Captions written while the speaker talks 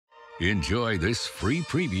Enjoy this free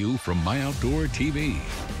preview from MyOutdoorTV.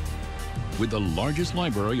 With the largest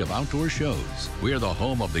library of outdoor shows, we're the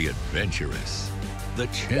home of the adventurous, the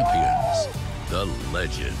champions, the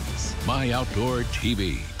legends.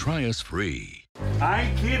 MyOutdoorTV. Try us free. I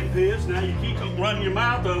ain't kidding, Piz. Now you keep running your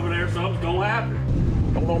mouth over there, something's gonna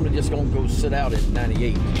happen. Don't want to just gonna go sit out at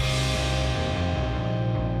 98.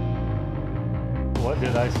 What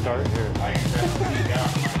did I start here? I ain't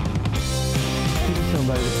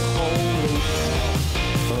somebody unbelievable.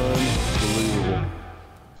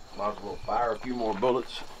 Might as well fire a few more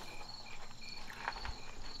bullets.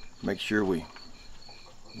 Make sure we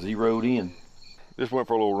zeroed in. Just went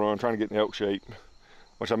for a little run, trying to get in elk shape,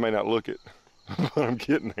 which I may not look it, but I'm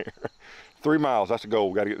getting there. 3 miles, that's the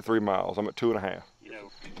goal. Got to get to 3 miles. I'm at 2.5. You know,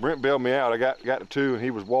 Brent bailed me out. I got to 2, and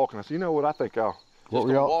he was walking. I said, you know what? I think I'll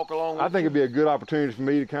walk along. I think it'd be a good opportunity for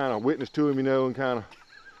me to kind of witness to him, you know, and kind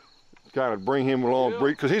of bring him along,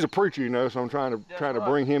 because he's a preacher, you know. So I'm trying to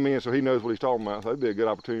bring him in so he knows what he's talking about. So it'd be a good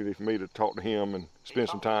opportunity for me to talk to him and spend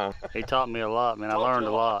some time. He taught me a lot, man. I learned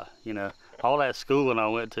a lot. You know, all that schooling I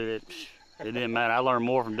went to, it didn't matter. I learned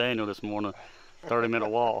more from Daniel this morning. 30-minute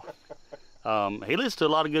walk. He listens to a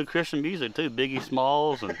lot of good Christian music too, Biggie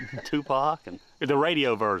Smalls and Tupac, and the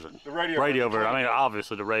radio version. The radio version. I mean,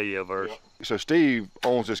 obviously the radio version. So Steve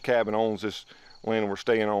owns this cabin, owns this land we're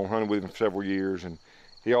staying on, hunted with him for several years, and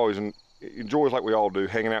he always enjoys, like we all do,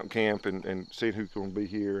 hanging out in camp and seeing who's going to be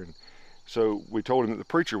here. And so we told him that the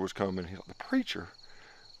preacher was coming. He's like, the preacher?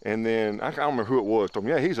 And then I don't remember who it was. Told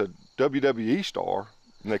him, yeah, he's a WWE star,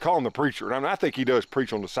 and they call him the preacher. And I mean, I think he does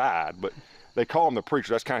preach on the side, but they call him the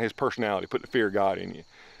preacher. That's kind of his personality, put the fear of God in you.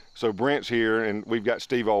 So Brent's here, and we've got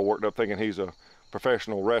Steve all worked up thinking he's a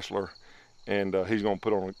professional wrestler, and he's going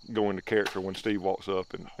to go into character when Steve walks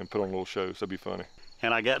up and put on a little show, so it'll be funny.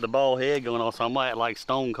 And I got the bald head going on, so I might like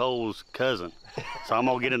Stone Cold's cousin. So I'm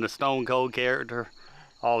going to get into Stone Cold character,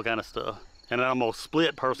 all kind of stuff. And then I'm going to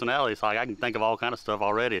split personalities. Like I can think of all kind of stuff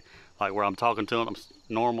already, like where I'm talking to him, I'm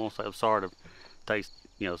normal, so I'm sorry to take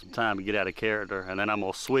some time to get out of character, and then I'm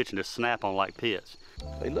gonna switch and just snap on like pits.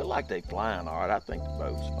 They look like they flying all right. I think the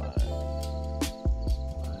boat's fine.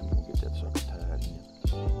 I'm gonna get that sucker tied in.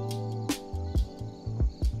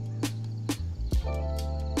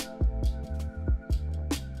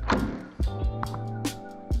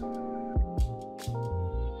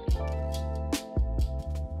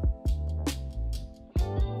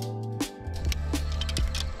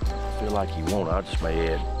 I feel like you won't. I just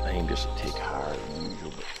may aim just a tick higher than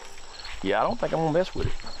usual, but yeah, I don't think I'm gonna mess with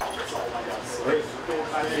it.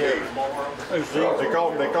 They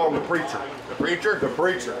call him the preacher. The preacher? The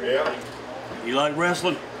preacher, yeah. You like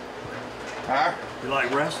wrestling? Huh? You like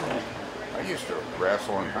wrestling? I used to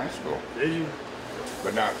wrestle in high school. Did you?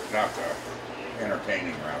 But not the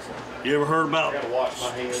entertaining wrestling. You ever heard about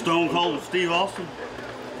Stone Cold and Steve Austin?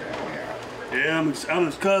 Yeah. Yeah, I'm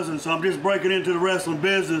his cousin, so I'm just breaking into the wrestling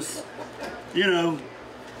business. You know,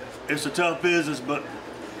 it's a tough business, but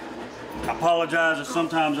I apologize if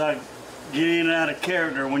sometimes I get in and out of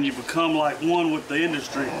character. When you become like one with the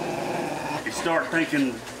industry, you start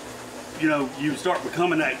thinking, you start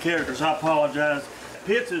becoming that character, so I apologize.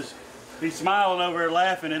 Pitts he's smiling over there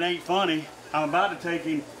laughing, it ain't funny. I'm about to take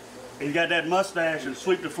him, he's got that mustache, and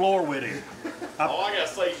sweep the floor with him. All I gotta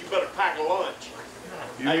say is you better pack a lunch.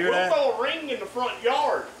 You hear that? We'll throw a ring in the front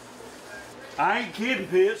yard. I ain't kidding,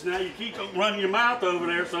 Pitts. Now you keep running your mouth over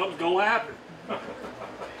there, something's gonna happen.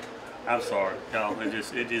 I'm sorry, y'all.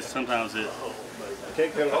 It just sometimes I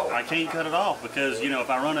can't cut it off. I can't cut it off because if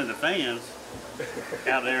I run into fans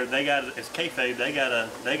out there, it's kayfabe. They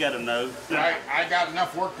gotta know. I got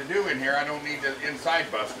enough work to do in here. I don't need the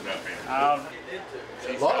inside busted up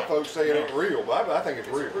in. A lot of folks say it ain't real, but I think it's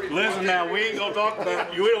real. Listen now, we ain't gonna talk about.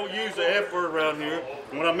 We don't use the F word around here.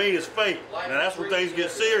 What I mean is fake. Now that's where things get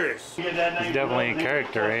serious. He's definitely in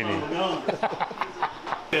character, ain't he?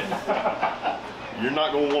 You're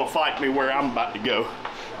not gonna want to fight me where I'm about to go.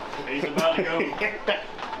 He's about to go.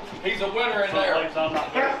 He's a winner in there.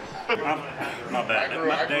 My bad. I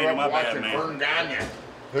grew up watching man. Vern Gagne.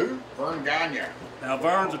 Who? Vern Gagne. Now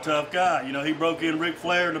Vern's a tough guy. He broke in Ric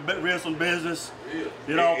Flair in the wrestling business.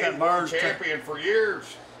 Did all that Vern's champion for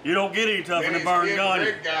years. You don't get any tougher than Vern Gagne.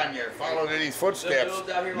 Rick Gagne followed in his footsteps.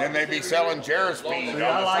 And then they be selling Jarvis beans.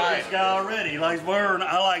 I like this guy already. He likes Vern.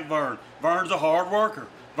 I like Vern. Vern's a hard worker.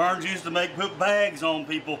 Vern's used to put bags on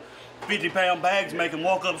people, 50-pound bags, make them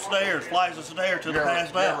walk upstairs, flights of stairs till they're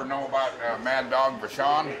passed out. You ever know about Mad Dog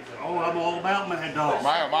Vachon? Oh, I'm all about Mad Dog.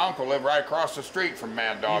 My uncle lived right across the street from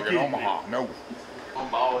Mad Dog in Omaha. No.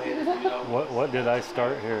 What did I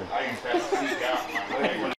start here? I used to have to seek out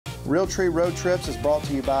my Realtree Road Trips is brought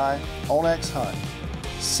to you by Onyx Hunt.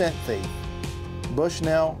 Scent Thief,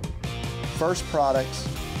 Bushnell, First Products,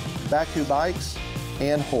 Baku Bikes,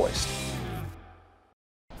 and Hoist.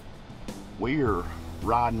 We're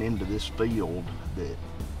riding into this field that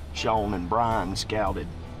Sean and Brian scouted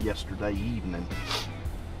yesterday evening.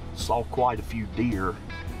 Saw quite a few deer.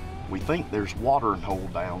 We think there's watering hole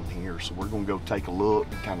down here, so we're gonna go take a look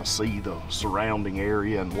and kind of see the surrounding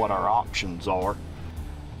area and what our options are.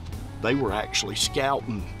 They were actually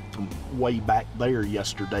scouting from way back there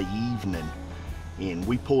yesterday evening, and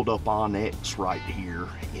we pulled up on X right here,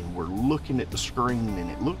 and we're looking at the screen,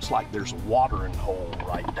 and it looks like there's a watering hole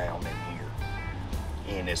right down in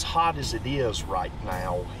here. And as hot as it is right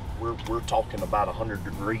now, we're talking about 100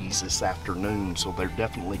 degrees this afternoon, so they're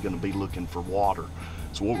definitely gonna be looking for water.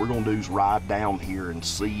 So what we're gonna do is ride down here and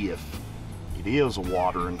see if it is a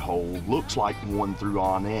watering hole. Looks like one through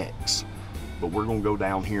on X, but we're gonna go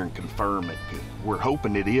down here and confirm it. We're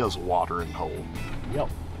hoping it is a watering hole. Yep,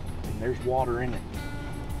 and there's water in it.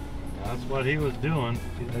 That's what he was doing.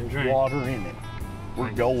 There's water in it.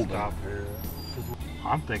 We're golden. Stop here.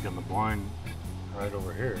 I'm thinking the blind right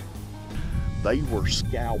over here. They were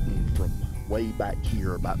scouting from way back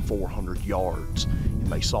here about 400 yards, and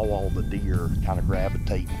they saw all the deer kind of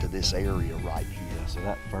gravitating to this area right here. So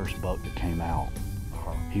that first buck that came out,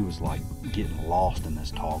 he was like getting lost in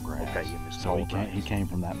this tall grass. Okay, in this so tall grass. He came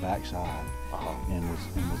from that backside and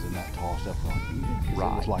was in that tall stuff. It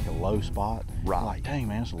was like a low spot. Right. Like, dang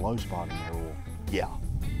man, it's a low spot in there. Well, yeah.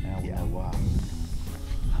 Now we know why.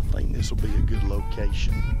 I think this will be a good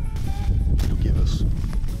location. It'll give us,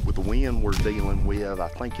 with the wind we're dealing with, I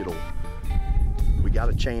think we got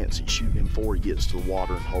a chance at shooting before he gets to the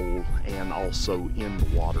watering hole and also in the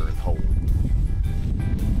watering hole.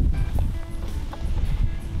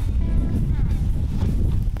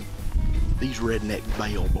 These redneck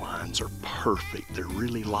bale blinds are perfect. They're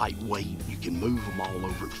really lightweight. You can move them all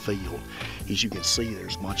over the field. As you can see,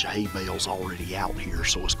 there's a bunch of hay bales already out here,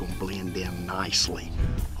 so it's going to blend in nicely.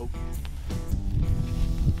 All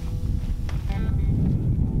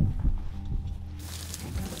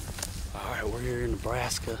right, we're here in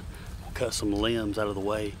Nebraska. We'll cut some limbs out of the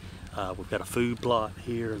way. We've got a food plot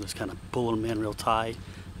here that's kind of pulling them in real tight.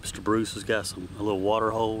 Mr. Bruce has got a little water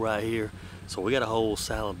hole right here. So we got a whole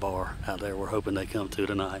salad bar out there we're hoping they come to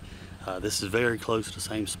tonight. This is very close to the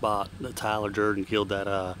same spot that Tyler Jordan killed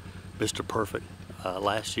that Mr. Perfect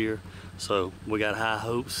last year. So we got high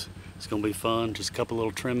hopes. It's gonna be fun. Just a couple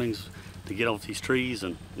little trimmings to get off these trees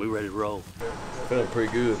and we're ready to roll. Feeling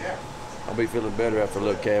pretty good. I'll be feeling better after a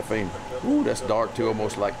little caffeine. Ooh, that's dark too,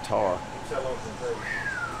 almost like tar.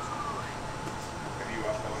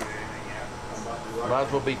 Might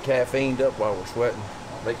as well be caffeined up while we're sweating.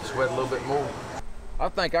 Make you sweat a little bit more. I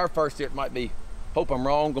think our first hit might be, hope I'm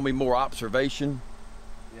wrong, gonna be more observation.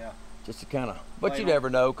 Yeah. Just to kind of, but you never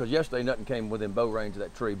know, because yesterday nothing came within bow range of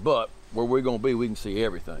that tree. But where we're gonna be, we can see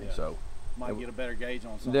everything. Yeah. So might get a better gauge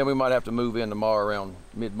on something. Then we might have to move in tomorrow around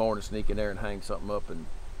mid-morning, sneak in there and hang something up.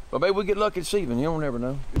 But maybe we get lucky this evening. You don't never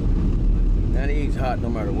know. 98's hot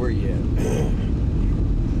no matter where you at.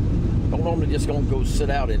 Don't normally just gonna go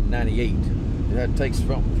sit out in 98. That takes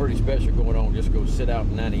something pretty special going on, just go sit out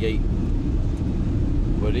in 98.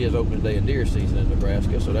 But it is opening day of deer season in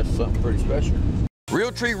Nebraska, so that's something pretty special.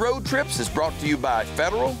 Realtree Road Trips is brought to you by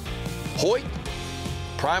Federal, Hoyt,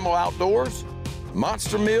 Primal Outdoors,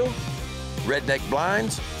 Monster Mill, Redneck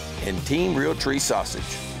Blinds, and Team Realtree Sausage.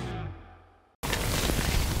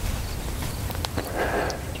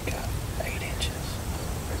 You got 8 inches.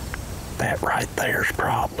 That right there is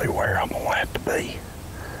probably where I'm gonna have to be.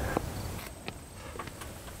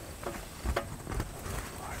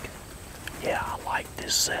 Yeah, I like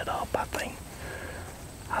this setup. I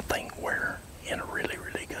think we're in a really,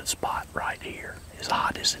 really good spot right here. As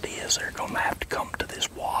hot as it is, they're gonna have to come to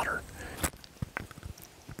this water.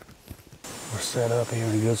 We're set up here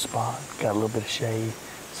in a good spot. Got a little bit of shade.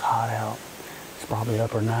 It's hot out. It's probably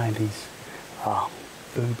upper 90s.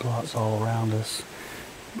 Food plots all around us.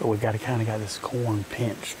 But we kind of got this corn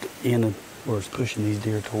pinched in where it's pushing these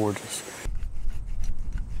deer towards us.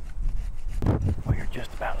 Well, you're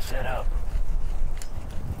just about set up.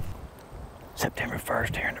 September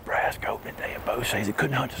 1st here in Nebraska, opening day of bow season.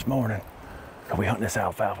 Couldn't hunt this morning. Cause we hunt this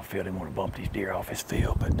alfalfa field. Didn't want to bump these deer off his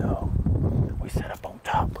field, but we set up on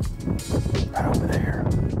top, right over there,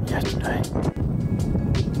 yesterday.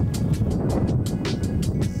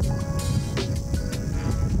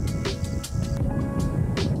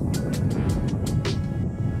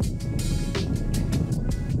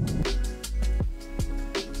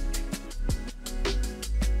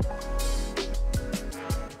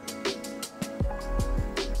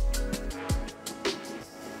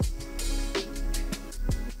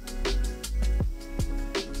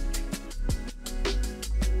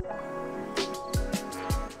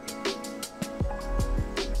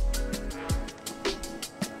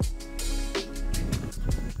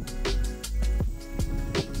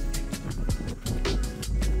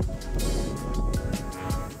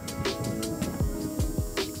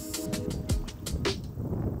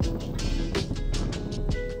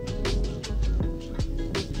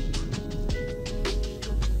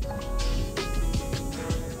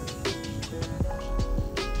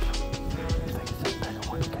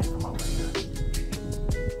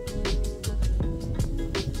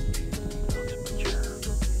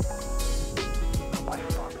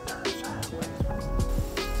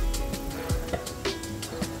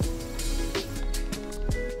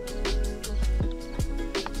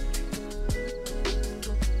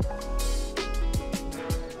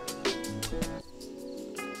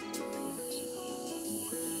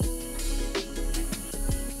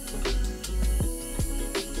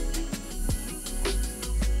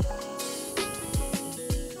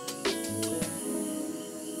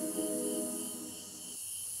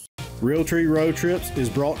 Realtree Road Trips is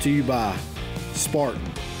brought to you by Spartan,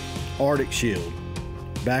 Arctic Shield,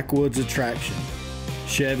 Backwoods Attraction,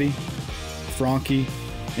 Chevy, Franke,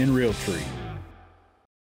 and Realtree.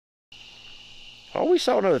 Oh, we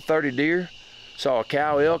saw another 30 deer. Saw a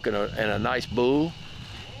cow elk and a nice bull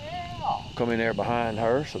come in there behind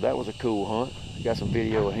her, so that was a cool hunt. Got some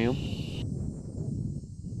video of him.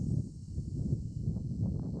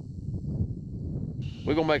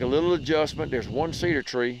 We're gonna make a little adjustment. There's one cedar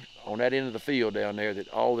tree on that end of the field down there that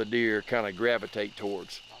all the deer kind of gravitate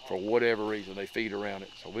towards for whatever reason. They feed around it.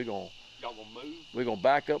 So we're gonna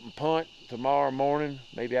back up and punt tomorrow morning,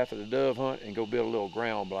 maybe after the dove hunt, and go build a little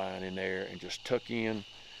ground blind in there and just tuck in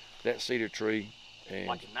that cedar tree. And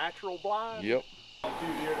like a natural blind? Yep.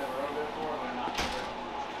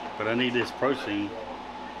 But I need this protein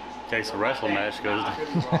in case the wrestling match goes.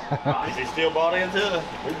 Is he still bought into it?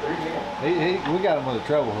 We got him with a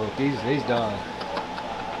treble hook. He's done.